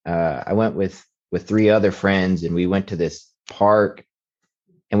week, I went with 3 other friends, and we went to this park,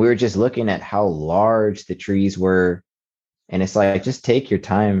 and we were just looking at how large the trees were. And it's like, just take your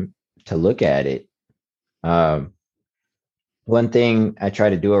time to look at it. One thing I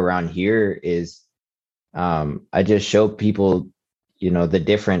try to do around here is I just show people, the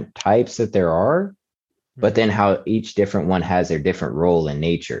different types that there are, but then how each different one has their different role in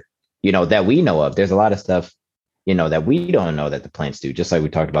nature, that we know of. There's a lot of stuff, that we don't know that the plants do, just like we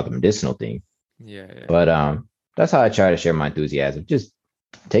talked about the medicinal thing. Yeah. But that's how I try to share my enthusiasm. Just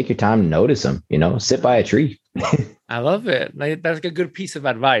take your time to notice them, sit by a tree. I love it. Like, that's a good piece of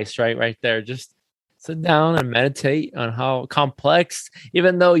advice, right there. Just sit down and meditate on how complex,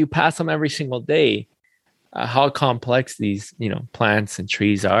 even though you pass them every single day, how complex these, plants and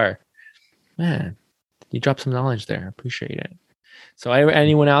trees are. Man, you dropped some knowledge there. I appreciate it. So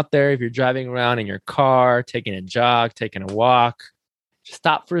anyone out there, if you're driving around in your car, taking a jog, taking a walk, just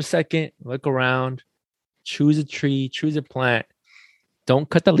stop for a second, look around, choose a tree, choose a plant. Don't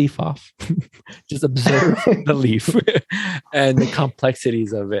cut the leaf off. Just observe the leaf and the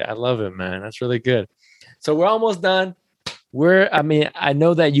complexities of it. I love it, man. That's really good. So we're almost done. I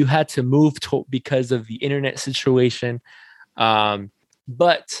know that you had to move because of the internet situation.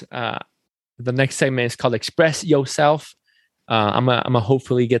 But the next segment is called Express Yourself. I'm gonna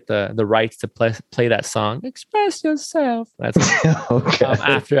hopefully get the rights to play that song. Express yourself. That's Okay.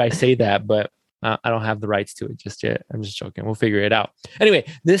 After I say that, but I don't have the rights to it just yet. I'm just joking. We'll figure it out. Anyway,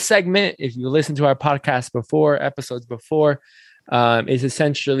 this segment, if you listen to our podcast episodes before, is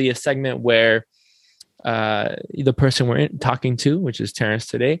essentially a segment where the person we're talking to, which is Terrence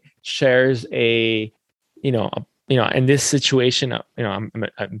today, shares in this situation,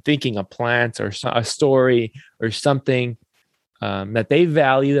 I'm thinking a plant or a story or something that they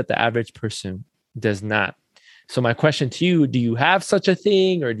value that the average person does not. So my question to you, do you have such a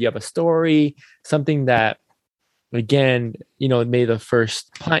thing, or do you have a story, something that, again, maybe the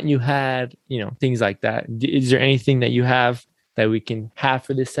first plant you had, things like that? Is there anything that you have that we can have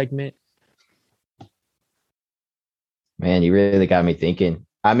for this segment? Man, you really got me thinking.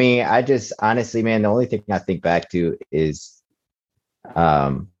 I mean, I just honestly, man, the only thing I think back to is,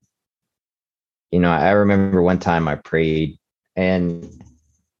 I remember one time I prayed, and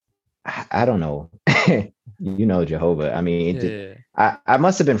I don't know, Jehovah. I mean, I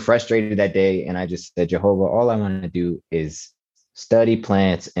must have been frustrated that day, and I just said, Jehovah, all I want to do is study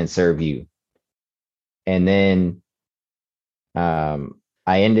plants and serve you. And then I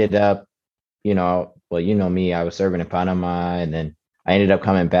ended up well, you know me, I was serving in Panama, and then I ended up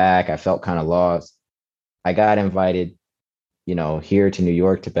coming back. I felt kind of lost. I got invited, here to New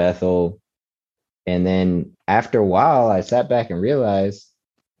York to Bethel. And then after a while, I sat back and realized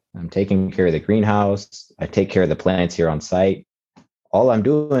I'm taking care of the greenhouse. I take care of the plants here on site. All I'm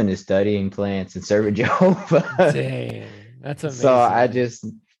doing is studying plants and serving Jehovah. Dang, that's amazing. So I just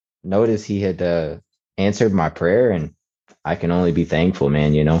noticed he had answered my prayer, and I can only be thankful,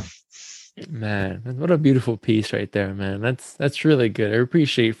 man. Man, what a beautiful piece right there, man. That's really good. I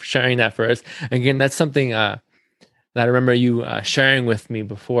appreciate you for sharing that for us. Again, that's something that I remember you sharing with me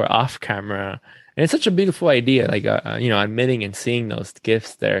before off camera. And it's such a beautiful idea, like, admitting and seeing those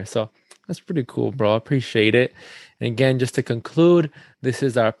gifts there. So that's pretty cool, bro. I appreciate it. And again, just to conclude, this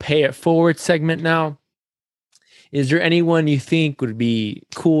is our Pay It Forward segment now. Is there anyone you think would be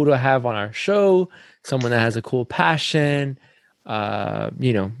cool to have on our show? Someone that has a cool passion,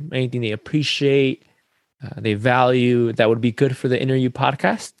 anything they appreciate, they value, that would be good for the Inner You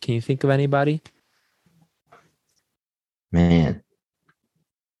podcast? Can you think of anybody? Man,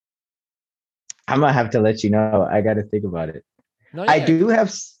 I'm gonna have to let you know. I got to think about it. I do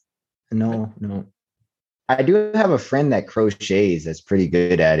have I do have a friend that crochets that's pretty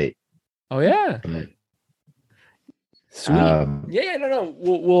good at it. Oh yeah. Sweet. No.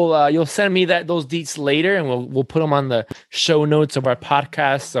 We'll you'll send me those deets later, and we'll put them on the show notes of our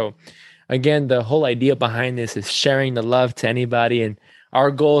podcast. So again, the whole idea behind this is sharing the love to anybody, and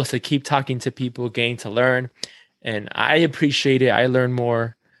our goal is to keep talking to people, getting to learn. And I appreciate it. I learn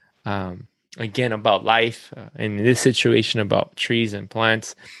more, again, about life, and in this situation about trees and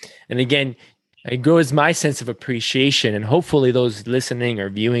plants. And again, it grows my sense of appreciation, and hopefully those listening or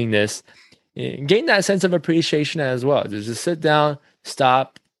viewing this gain that sense of appreciation as well. Just sit down,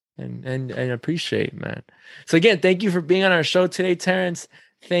 stop, and appreciate, man. So again, thank you for being on our show today, Terrence.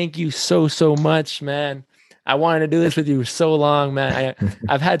 Thank you so much, man. I wanted to do this with you for so long, man.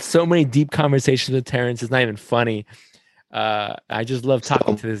 I've had so many deep conversations with Terrence. It's not even funny. I just love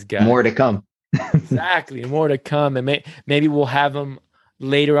talking to this guy. More to come. Exactly. More to come. And maybe we'll have him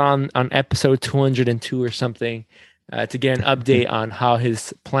later on episode 202 or something to get an update on how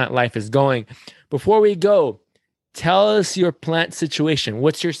his plant life is going. Before we go, tell us your plant situation.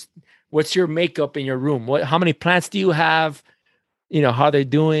 What's your makeup in your room? How many plants do you have? How they're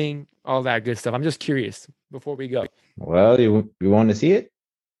doing, all that good stuff. I'm just curious before we go. Well, you want to see it?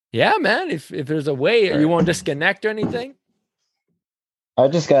 Yeah, man. If there's a way, you won't disconnect or anything. I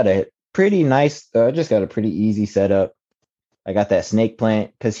just got a pretty easy setup. I got that snake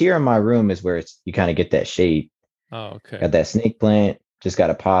plant because here in my room is where you kind of get that shade. Oh, okay. Got that snake plant. Just got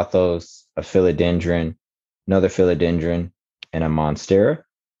a pothos, a philodendron, another philodendron, and a monstera.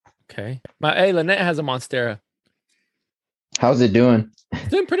 Okay. Lynette has a monstera. How's it doing? It's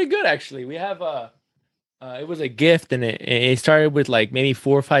doing pretty good, actually. We have it was a gift, and it started with like maybe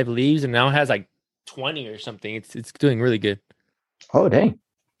 4 or 5 leaves, and now it has like 20 or something. It's doing really good. Oh, dang.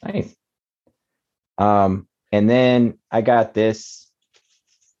 Nice. And then I got this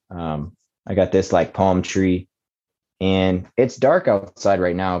like palm tree, and it's dark outside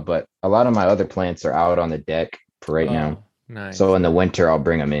right now, but a lot of my other plants are out on the deck for right now. Nice. So in the winter, I'll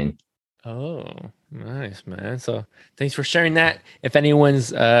bring them in. Oh, nice, man. So thanks for sharing that. If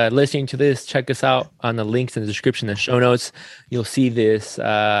anyone's listening to this, check us out on the links in the description and show notes. You'll see this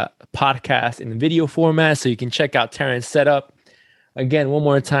podcast in video format, so you can check out Terrence's setup. Again, one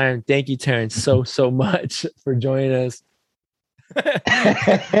more time, thank you, Terrence, so much for joining us.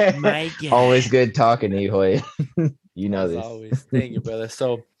 Always good talking to you, Hoy. You know As this. Always. Thank you, brother.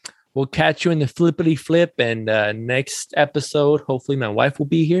 So we'll catch you in the flippity flip, and next episode, hopefully my wife will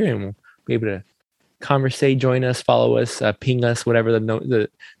be here, and we'll be able to conversate, join us, follow us, ping us, whatever the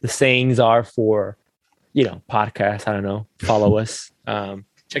sayings are for, podcasts. I don't know. Follow us.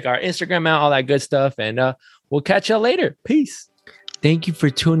 Check our Instagram out, all that good stuff, and we'll catch you later. Peace. Thank you for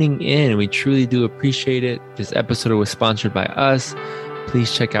tuning in. We truly do appreciate it. This episode was sponsored by us.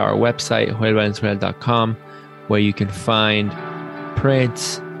 Please check out our website, joelvalenzuela.com, where you can find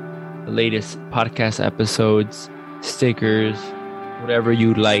prints, the latest podcast episodes, stickers, whatever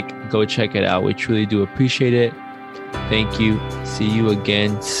you'd like. Go check it out. We truly do appreciate it. Thank you. See you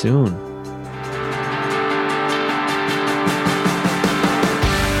again soon.